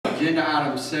Agenda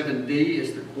item 7D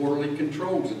is the quarterly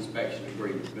controls inspection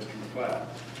agreement. Mr. McLeod.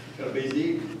 Got a busy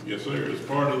evening. Yes, sir. As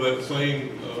part of that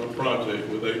same project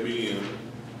with ABM,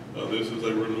 this is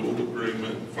a renewal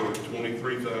agreement for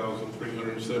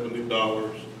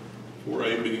 $23,370 for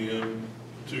ABM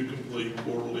to complete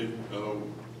quarterly, to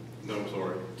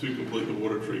complete the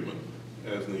water treatment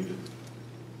as needed.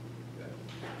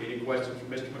 Any questions from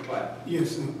Mr. McLeod?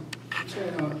 Yes, sir.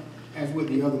 Chad, as with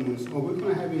the other ones, are we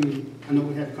going to have any, I know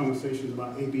we had conversations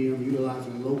about ABM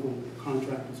utilizing local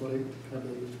contractors, so have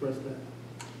they expressed that?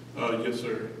 Yes,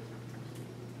 sir.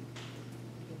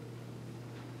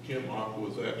 Kim Aqua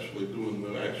was actually doing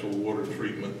the actual water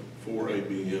treatment for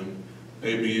ABM.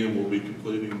 ABM will be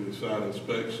completing the site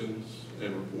inspections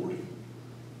and reporting.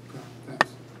 Okay,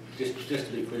 thanks. Just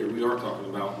to be clear, we are talking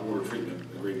about water treatment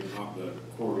agreement, not the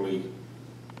quarterly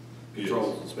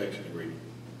controls inspection agreement.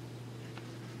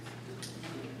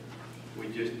 We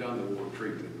just done the water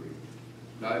treatment agreement.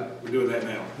 No? We're doing that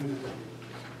now.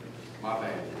 My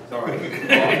bad. Sorry.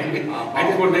 I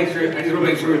just want to make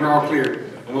sure. We're all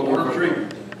clear on what Water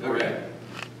treatment. Okay.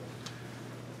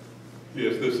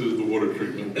 Yes, this is the water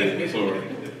treatment. Sorry.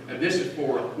 And this is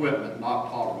for equipment,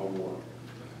 not potable water.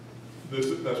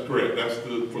 That's correct. That's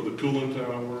for the cooling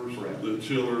towers, correct, the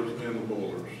chillers, and the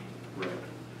boilers. Correct.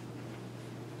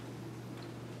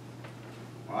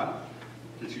 All right.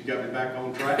 Since you got me back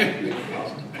on track,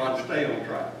 I'll try to stay on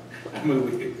track. I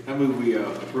move we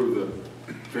approve the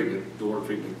water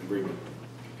treatment agreement.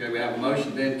 Okay, we have a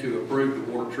motion then to approve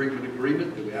the water treatment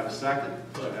agreement. Do we have a second?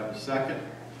 We have a second.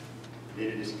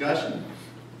 Any discussion?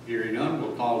 Hearing none,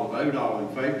 we'll call the vote. All in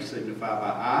favor signify by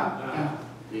aye. Aye.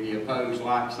 Any opposed,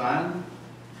 like sign.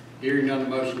 Hearing none, the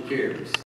motion carries.